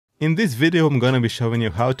In this video I'm gonna be showing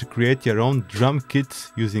you how to create your own drum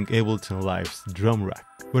kits using Ableton Live's Drum Rack.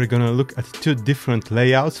 We're gonna look at two different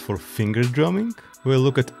layouts for finger drumming. We'll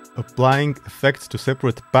look at applying effects to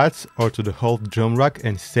separate pads or to the whole drum rack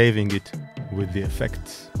and saving it with the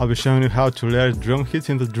effects. I'll be showing you how to layer drum hits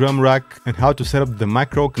in the drum rack and how to set up the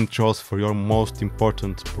macro controls for your most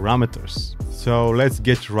important parameters. So let's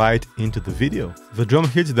get right into the video. The drum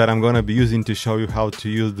hits that I'm gonna be using to show you how to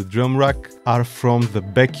use the drum rack are from the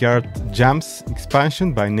Backyard Jams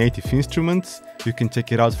expansion by Native Instruments. You can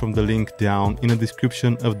check it out from the link down in the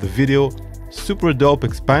description of the video. Super dope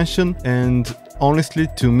expansion, and honestly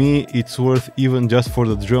to me it's worth even just for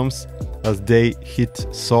the drums as they hit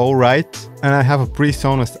so right. And I have a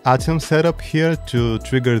PreSonus Atom setup here to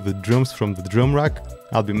trigger the drums from the drum rack.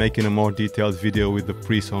 I'll be making a more detailed video with the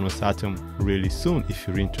PreSonus Atom really soon if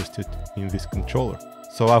you're interested in this controller.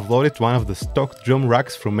 So I've loaded one of the stock drum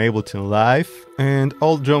racks from Ableton Live, and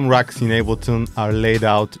all drum racks in Ableton are laid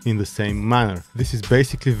out in the same manner. This is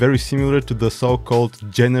basically very similar to the so-called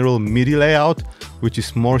general MIDI layout, which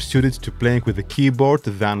is more suited to playing with a keyboard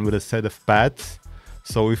than with a set of pads.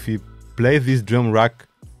 So if you play this drum rack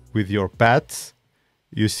with your pads,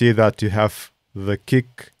 you see that you have the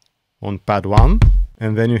kick on pad 1,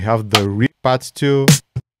 and then you have the rip pad 2,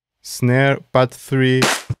 snare pad 3,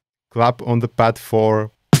 clap on the pad 4,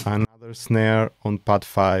 another snare on pad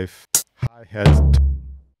 5, hi-hat,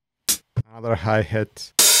 another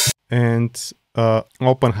hi-hat, and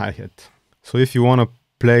open hi-hat. So if you want to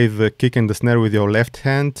play the kick and the snare with your left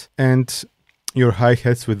hand and your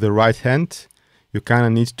hi-hats with the right hand, you kind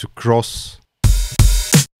of need to cross .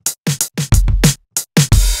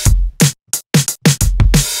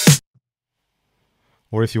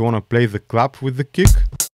 Or if you want to play the clap with the kick,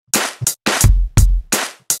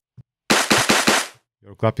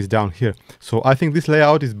 your clap is down here. So I think this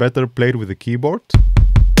layout is better played with the keyboard,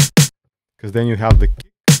 because then you have the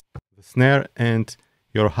kick, the snare, and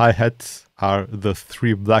your hi-hats are the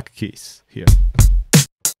three black keys here.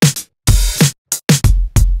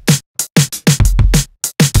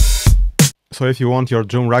 So if you want your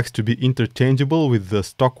drum racks to be interchangeable with the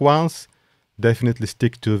stock ones, definitely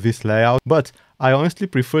stick to this layout. But I honestly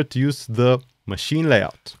prefer to use the machine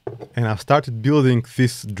layout. And I've started building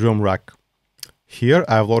this drum rack. Here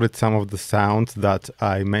I've loaded some of the sounds that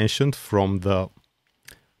I mentioned from the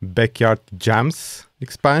Backyard Jams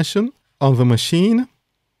expansion. On the machine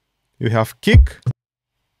you have kick,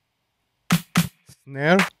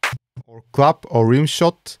 snare or clap or rim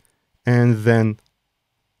shot, and then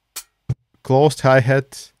closed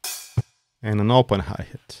hi-hat and an open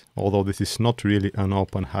hi-hat. Although this is not really an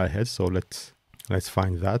open hi-hat, so let's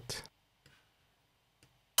find that.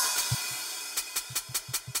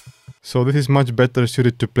 So this is much better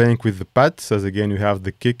suited to playing with the pads, as again you have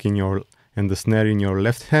the kick in your and the snare in your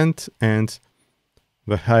left hand and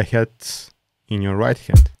the hi-hats in your right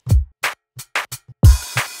hand.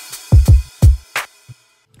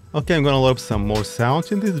 Okay, I'm gonna load up some more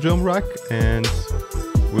sounds in this drum rack and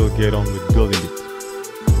we'll get on with building it.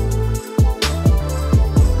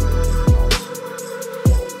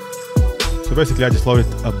 So basically I just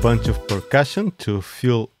loaded a bunch of percussion to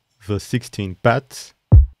fill the 16 pads.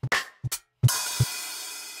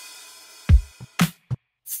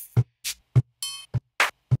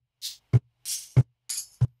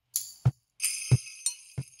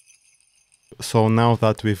 So now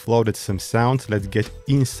that we've loaded some sounds, let's get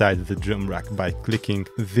inside the drum rack by clicking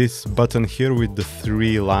this button here with the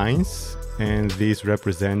 3 lines. And this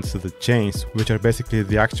represents the chains, which are basically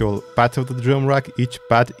the actual pads of the drum rack. Each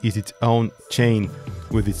pad is its own chain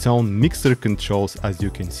with its own mixer controls, as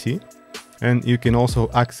you can see. And you can also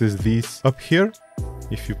access these up here.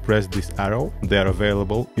 If you press this arrow, they are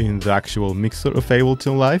available in the actual mixer of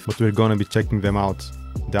Ableton Live, but we're gonna be checking them out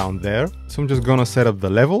down there. So I'm just gonna set up the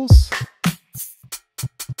levels.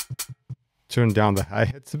 Turn down the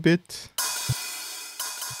hi-hats a bit.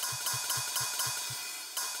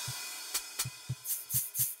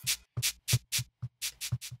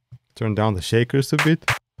 Turn down the shakers a bit.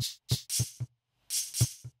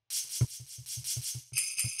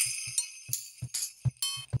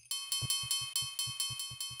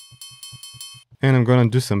 And I'm gonna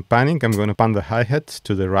do some panning. I'm gonna pan the hi-hats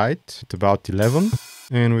to the right at about 11.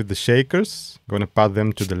 And with the shakers, I'm gonna pad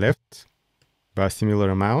them to the left by a similar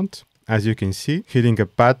amount. As you can see, hitting a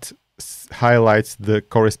pad highlights the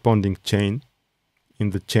corresponding chain in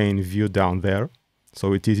the chain view down there.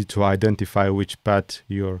 So it's easy to identify which pad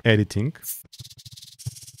you're editing.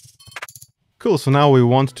 Cool, so now we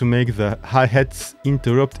want to make the hi-hats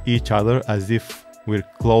interrupt each other as if we're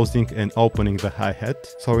closing and opening the hi-hat.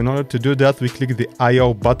 So in order to do that, we click the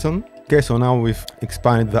I/O button Okay, so now we've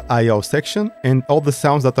expanded the I/O section, and all the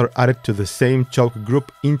sounds that are added to the same choke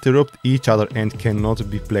group interrupt each other and cannot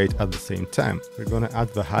be played at the same time. We're gonna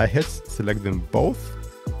add the hi-hats, select them both,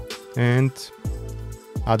 and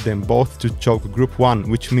add them both to choke group 1,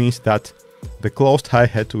 which means that the closed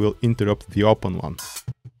hi-hat will interrupt the open one.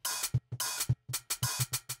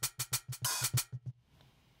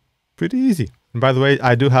 Pretty easy. And by the way,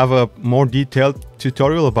 I do have a more detailed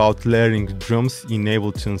tutorial about layering drums in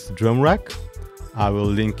Ableton's Drum Rack. I will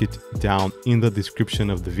link it down in the description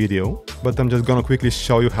of the video. But I'm just gonna quickly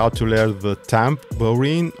show you how to layer the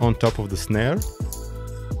tambourine on top of the snare.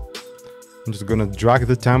 I'm just gonna drag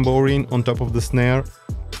the tambourine on top of the snare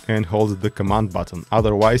and hold the command button.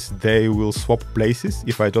 Otherwise, they will swap places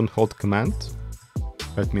if I don't hold command.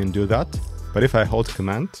 Let me undo that. But if I hold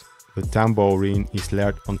command, the tambourine is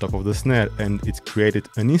layered on top of the snare and it's created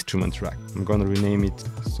an instrument rack. I'm gonna rename it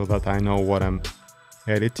so that I know what I'm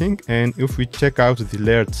editing. And if we check out the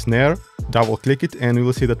layered snare, double click it and we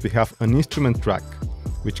will see that we have an instrument rack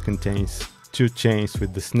which contains 2 chains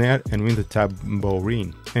with the snare and with the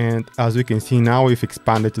tambourine. And as we can see now, we've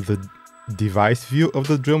expanded the device view of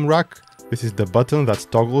the drum rack. This is the button that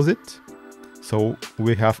toggles it. So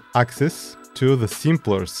we have access to the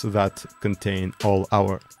simplers that contain all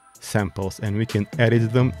our samples and we can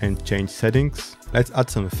edit them and change settings. Let's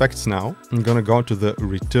add some effects now. I'm gonna go to the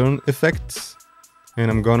return effects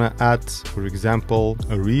and I'm gonna add, for example,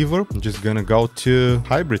 a reverb. I'm just gonna go to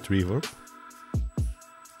hybrid reverb,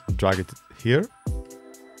 drag it here.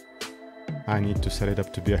 I need to set it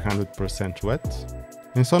up to be 100% wet.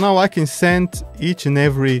 And so now I can send each and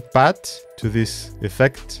every pad to this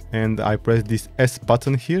effect and I press this S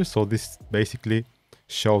button here. So this basically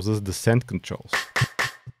shows us the send controls.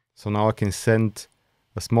 So now I can send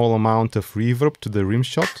a small amount of reverb to the rim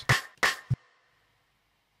shot.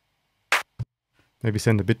 Maybe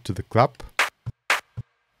send a bit to the clap.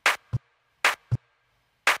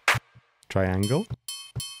 Triangle.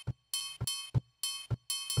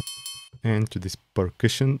 And to this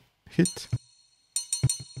percussion hit.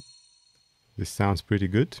 This sounds pretty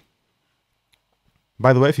good.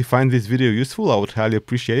 By the way, if you find this video useful, I would highly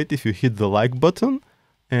appreciate it if you hit the like button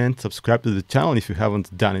and subscribe to the channel if you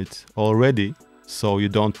haven't done it already, so you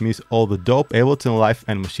don't miss all the dope Ableton Live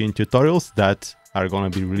and Machine tutorials that are gonna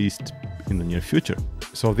be released in the near future.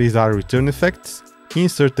 So these are return effects.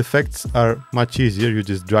 Insert effects are much easier, you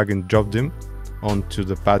just drag and drop them onto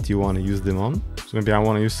the pad you want to use them on. So maybe I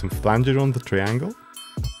want to use some flanger on the triangle.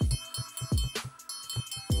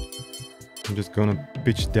 I'm just gonna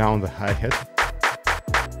pitch down the hi-hat.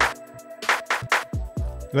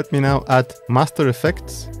 Let me now add master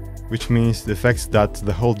effects, which means the effects that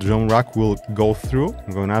the whole drum rack will go through.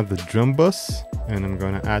 I'm gonna add the drum bus and I'm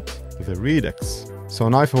gonna add the redux. So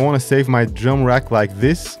now if I want to save my drum rack like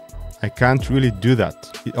this, I can't really do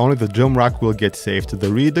that. Only the drum rack will get saved. The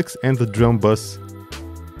redux and the drum bus,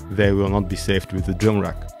 they will not be saved with the drum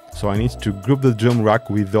rack. So I need to group the drum rack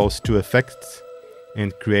with those 2 effects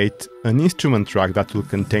and create an instrument rack that will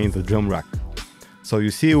contain the drum rack. So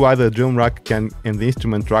you see why the drum rack and the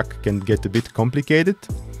instrument rack can get a bit complicated,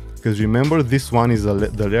 because remember, this one is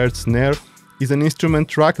the layered snare is an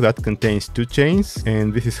instrument rack that contains 2 chains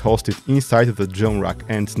and this is hosted inside the drum rack,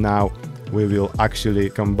 and now we will actually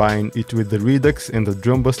combine it with the redux and the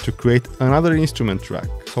drum bus to create another instrument rack.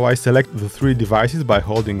 So I select the 3 devices by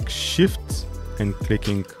holding shift and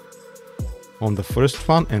clicking on the first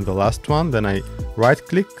one and the last one, then I right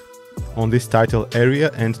click on this title area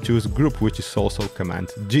and choose group, which is also Command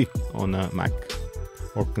G on a Mac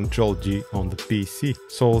or Control G on the PC.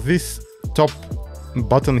 So this top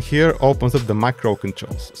button here opens up the macro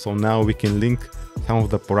controls. So now we can link some of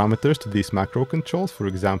the parameters to these macro controls. For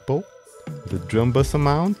example, the drum bus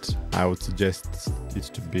amount, I would suggest it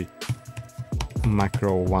to be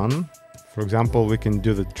macro 1. For example, we can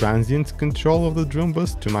do the transient control of the drum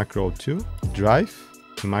bus to macro 2, drive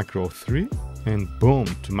to macro 3, and boom,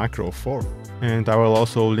 to macro 4. And I will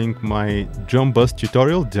also link my drum bus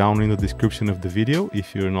tutorial down in the description of the video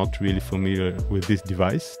if you're not really familiar with this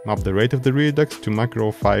device. Map the rate of the redux to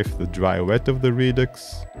macro 5, the dry wet of the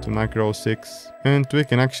redux to macro 6. And we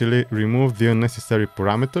can actually remove the unnecessary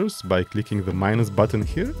parameters by clicking the minus button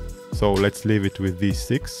here. So let's leave it with these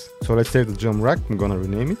 6. So let's save the drum rack. I'm gonna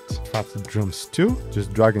rename it Fat Drums 2.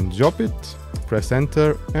 Just drag and drop it, press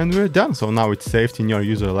enter, and we're done. So now it's saved in your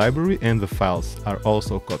user library and the files are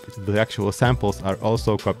also copied. The actual samples are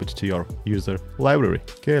also copied to your user library.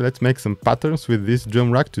 Okay, let's make some patterns with this drum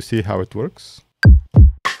rack to see how it works.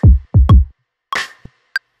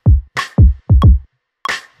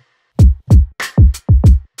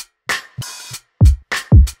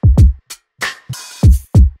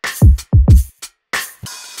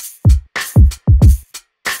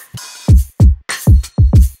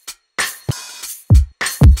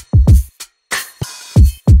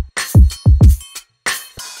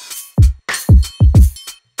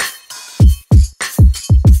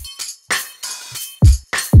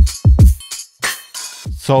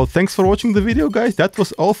 So thanks for watching the video, guys. That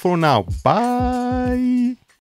was all for now. Bye.